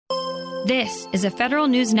This is a Federal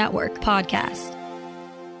News Network podcast.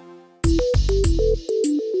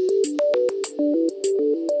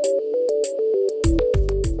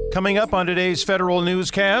 Coming up on today's Federal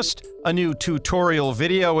Newscast, a new tutorial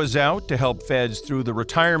video is out to help feds through the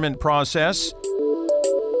retirement process.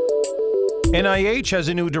 NIH has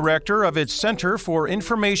a new director of its Center for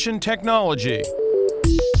Information Technology.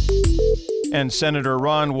 And Senator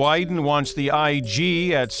Ron Wyden wants the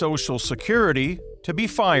IG at Social Security to be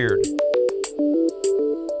fired.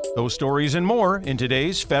 Those stories and more in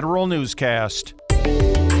today's Federal Newscast.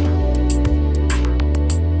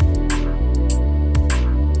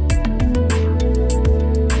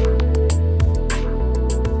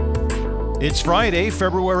 It's Friday,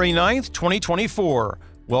 February 9th, 2024.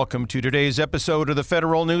 Welcome to today's episode of the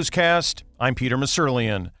Federal Newscast. I'm Peter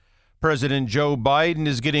Musurlian. President Joe Biden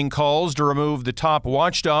is getting calls to remove the top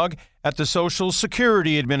watchdog at the Social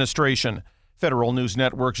Security Administration. Federal News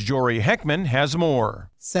Network's Jory Heckman has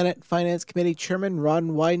more. Senate Finance Committee Chairman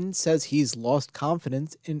Ron Wyden says he's lost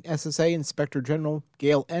confidence in SSA Inspector General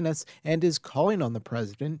Gail Ennis and is calling on the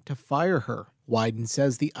president to fire her. Wyden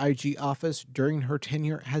says the IG office during her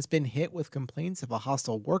tenure has been hit with complaints of a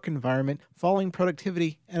hostile work environment, falling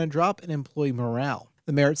productivity, and a drop in employee morale.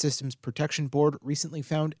 The Merit Systems Protection Board recently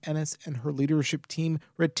found Ennis and her leadership team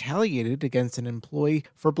retaliated against an employee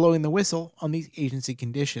for blowing the whistle on these agency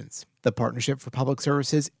conditions. The Partnership for Public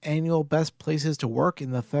Service's annual Best Places to Work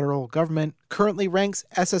in the federal government currently ranks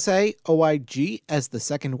SSA OIG as the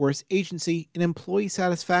second worst agency in employee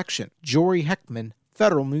satisfaction. Jory Heckman,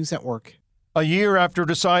 Federal News Network. A year after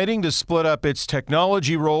deciding to split up its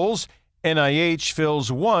technology roles, NIH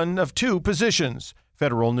fills one of two positions.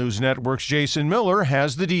 Federal News Network's Jason Miller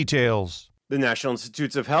has the details. The National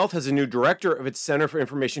Institutes of Health has a new director of its Center for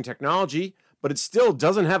Information Technology, but it still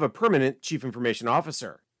doesn't have a permanent chief information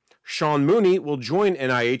officer. Sean Mooney will join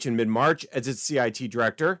NIH in mid-March as its CIT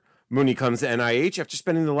director. Mooney comes to NIH after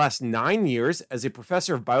spending the last 9 years as a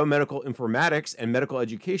professor of biomedical informatics and medical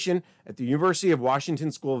education at the University of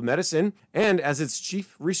Washington School of Medicine and as its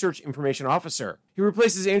chief research information officer. He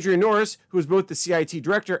replaces Andrea Norris, who is both the CIT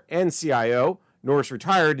director and CIO. Norris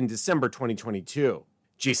retired in December 2022.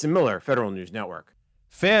 Jason Miller, Federal News Network.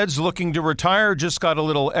 Feds looking to retire just got a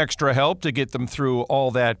little extra help to get them through all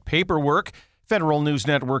that paperwork. Federal News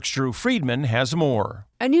Network's Drew Friedman has more.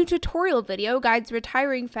 A new tutorial video guides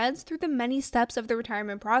retiring feds through the many steps of the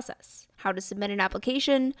retirement process, how to submit an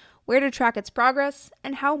application, where to track its progress,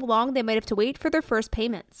 and how long they might have to wait for their first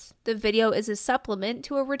payments. The video is a supplement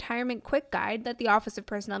to a retirement quick guide that the Office of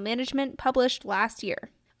Personnel Management published last year.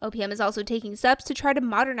 OPM is also taking steps to try to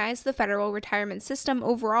modernize the federal retirement system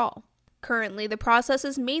overall. Currently, the process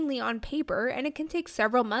is mainly on paper, and it can take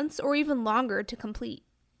several months or even longer to complete.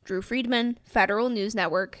 Drew Friedman, Federal News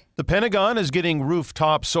Network. The Pentagon is getting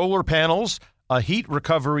rooftop solar panels, a heat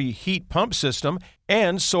recovery heat pump system,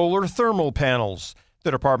 and solar thermal panels. The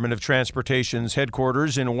Department of Transportation's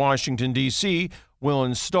headquarters in Washington, D.C. will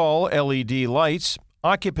install LED lights,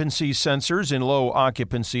 occupancy sensors in low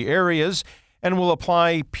occupancy areas, and will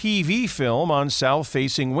apply PV film on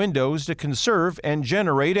south-facing windows to conserve and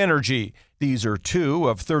generate energy. These are two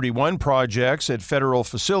of 31 projects at federal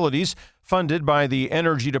facilities funded by the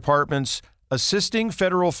Energy Department's Assisting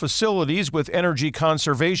Federal Facilities with Energy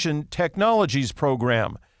Conservation Technologies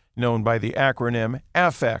program, known by the acronym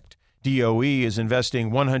AFFECT. DOE is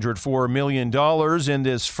investing $104 million in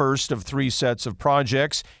this first of three sets of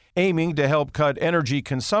projects, aiming to help cut energy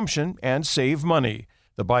consumption and save money.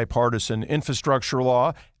 The bipartisan infrastructure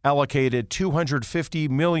law allocated $250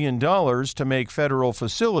 million to make federal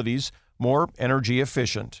facilities more energy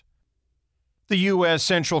efficient. The U.S.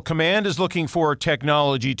 Central Command is looking for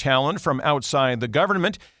technology talent from outside the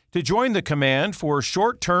government to join the command for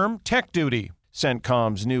short-term tech duty.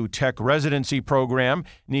 CENTCOM's new tech residency program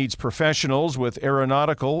needs professionals with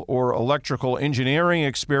aeronautical or electrical engineering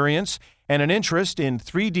experience and an interest in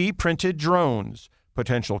 3D printed drones.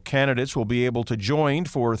 Potential candidates will be able to join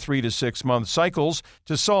for 3 to 6 month cycles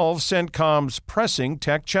to solve CENTCOM's pressing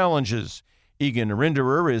tech challenges. Egan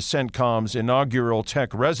Rinderer is CENTCOM's inaugural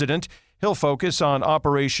tech resident. He'll focus on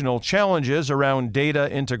operational challenges around data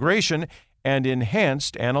integration and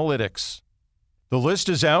enhanced analytics. The list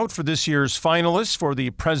is out for this year's finalists for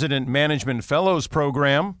the President Management Fellows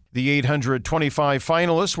Program. The 825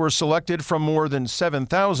 finalists were selected from more than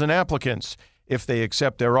 7,000 applicants. If they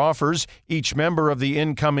accept their offers, each member of the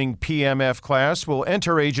incoming PMF class will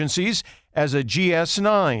enter agencies as a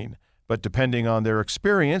GS-9. But depending on their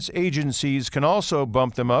experience, agencies can also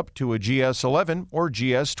bump them up to a GS-11 or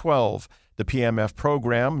GS-12. The PMF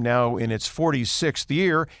program, now in its 46th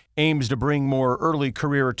year, aims to bring more early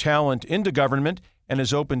career talent into government and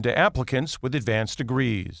is open to applicants with advanced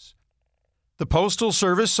degrees. The Postal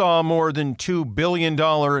Service saw a more than $2 billion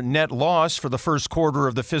net loss for the first quarter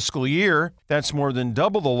of the fiscal year. That's more than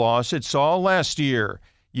double the loss it saw last year.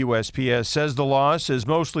 USPS says the loss is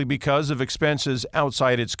mostly because of expenses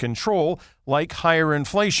outside its control, like higher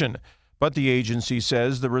inflation. But the agency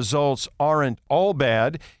says the results aren't all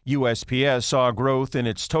bad. USPS saw growth in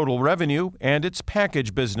its total revenue and its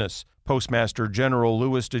package business. Postmaster General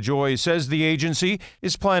Louis DeJoy says the agency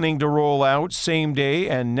is planning to roll out same-day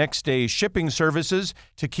and next-day shipping services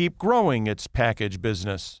to keep growing its package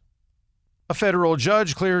business. A federal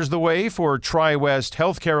judge clears the way for TriWest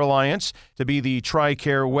Healthcare Alliance to be the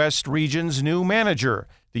TRICARE West region's new manager.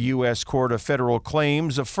 The U.S. Court of Federal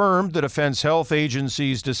Claims affirmed the Defense Health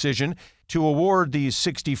Agency's decision to award the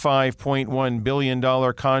 $65.1 billion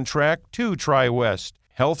contract to TriWest.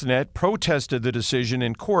 HealthNet protested the decision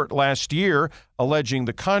in court last year, alleging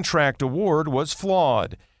the contract award was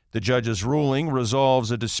flawed. The judge's ruling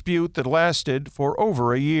resolves a dispute that lasted for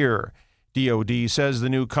over a year. DoD says the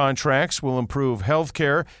new contracts will improve health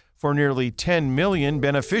care for nearly 10 million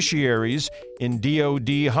beneficiaries in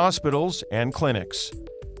DoD hospitals and clinics.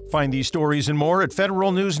 Find these stories and more at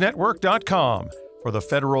federalnewsnetwork.com. For the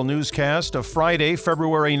Federal Newscast of Friday,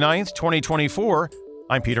 February 9th, 2024,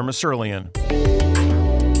 I'm Peter Musurlian.